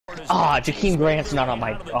Ah, Jakeem Grant's not on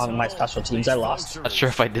my special teams. I lost. Not sure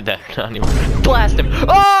if I did that. Blast him!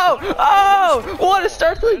 Oh! Oh! What a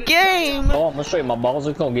start to the game! Oh, I'm gonna show you my balls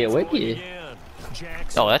are gonna get wicked.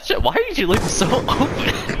 Oh, that's it. Why did you look so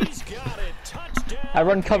open? I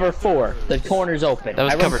run cover 4. The corner's open. That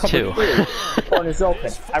was I run cover 2. The corner's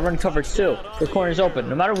open. I run cover 2. The corner's open.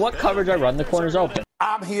 No matter what coverage I run, the corner's open.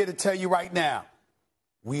 I'm here to tell you right now,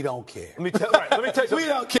 we don't care. Let me tell you. We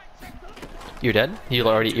don't care. You're dead? You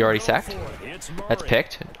already sacked? That's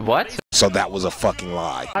picked? What? So that was a fucking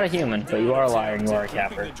lie. Not a human, but you are a liar and you are a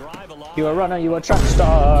capper. You are a runner, you are a track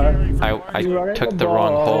star. I took the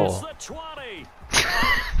wrong hole.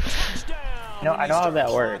 No, I know how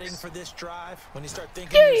that works.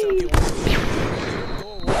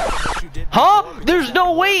 Huh? There's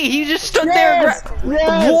no way! He just stood there.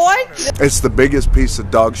 Yes! What? It's the biggest piece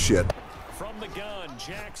of dog shit.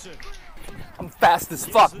 I'm fast as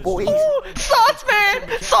fuck, boy. Ooh, sauce, man!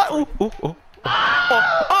 Sauce! Ooh, ooh, ooh.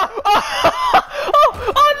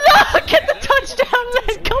 Oh no! Get the touchdown,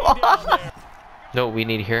 man! Come on! No, we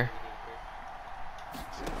need here.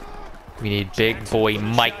 We need big boy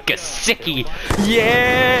Mike Gesicki.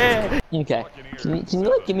 Yeah! Okay. Can you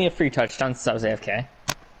like give me a free touchdown since I was AFK?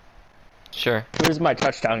 Sure. Where's my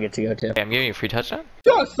touchdown get to go to? Okay, I'm giving you a free touchdown?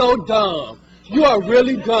 You're so dumb. You are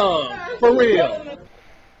really dumb. For real.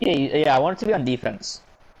 Yeah, I want it to be on defense.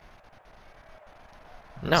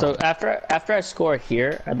 No. So after I score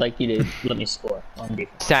here, I'd like you to let me score on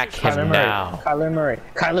defense. Sack him now. Kyler Murray.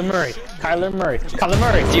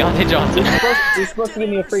 Deontay Johnson. You're supposed to give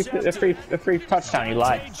me a free touchdown. You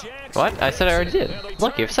lied. What? I said I already did.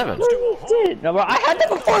 Look, you have 7. No, you did. No, bro, I had that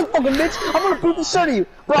before, fucking bitch. I'm gonna boot the shit out of you,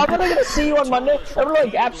 bro. I'm gonna see you on Monday. I'm gonna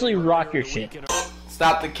like absolutely rock your shit.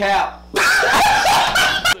 Stop the cap.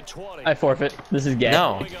 I forfeit. This is gay.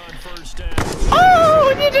 No.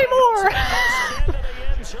 Oh, DJ Moore!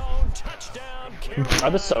 I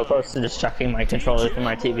was so close to just chucking my controller from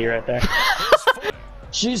my TV right there.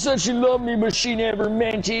 She said she loved me, but she never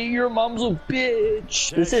meant it. Your mom's a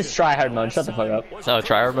bitch. This is tryhard mode. Shut the fuck up. Oh,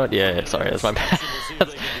 tryhard mode? Yeah, sorry, that's my bad.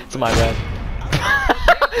 That's my bad.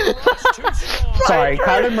 Sorry,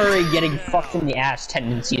 Kyler Murray getting fucked in the ass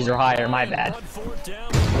tendencies are higher. My bad.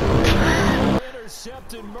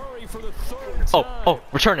 Oh,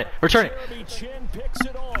 return it.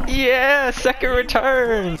 Yeah, second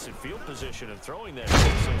return.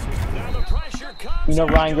 You know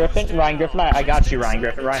Ryan Griffin? I got you, Ryan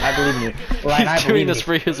Griffin. Ryan, I believe in you. Ryan, I He's believe doing in this you.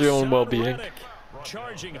 for his own well-being.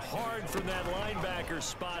 Charging hard from that linebacker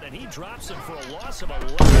spot, and he drops him for a loss of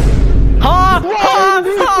 11. No!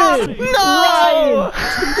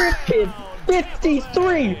 Ryan Griffin,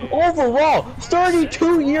 53 overall,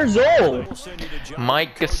 32 years old.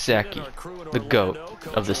 Mike Gesicki, the GOAT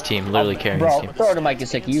of this team, literally carrying Bro, this team. throw it to Mike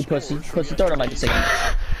Gesicki, you pussy, throw it to Mike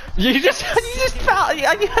Gesicki. You just fouled.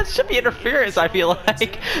 That should be interference, I feel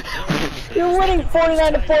like. You're winning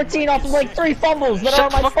 49-14 off of like 3 fumbles that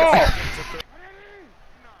are my fault.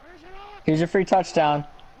 Here's your free touchdown.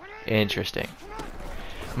 Interesting.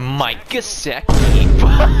 Mike Gesicki.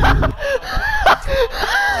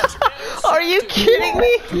 Are you kidding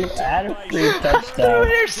me? You had a free Threw touchdown. an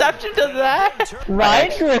interception to that.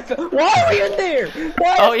 Ryan Griffin, why were you there?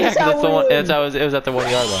 Why Oh yeah, is this because how the we one. win? It was at the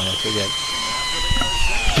 1 yard line. That's pretty good.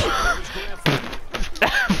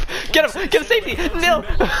 Get him, safety. No.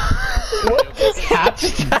 What just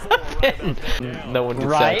happened? No one can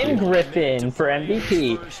Ryan sack you. Griffin for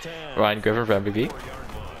MVP. Ryan Griffin for MVP.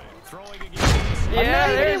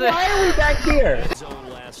 Why are we back here?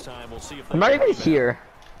 I'm not even here.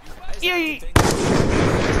 Gesicki.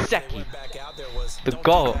 The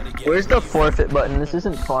goal. Where's the forfeit button? This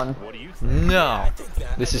isn't fun. No.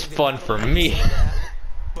 This is fun for me.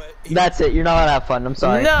 That's it. You're not gonna have fun. I'm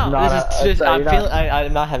sorry. No, this is just. I'm not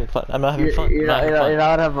having fun. I'm not having fun. You're not having fun. I'm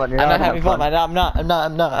not having fun. I'm not. You're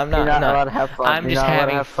not allowed to have fun. I'm just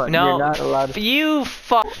having fun. No, You're not allowed to. You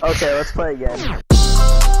fuck. Okay, let's play again.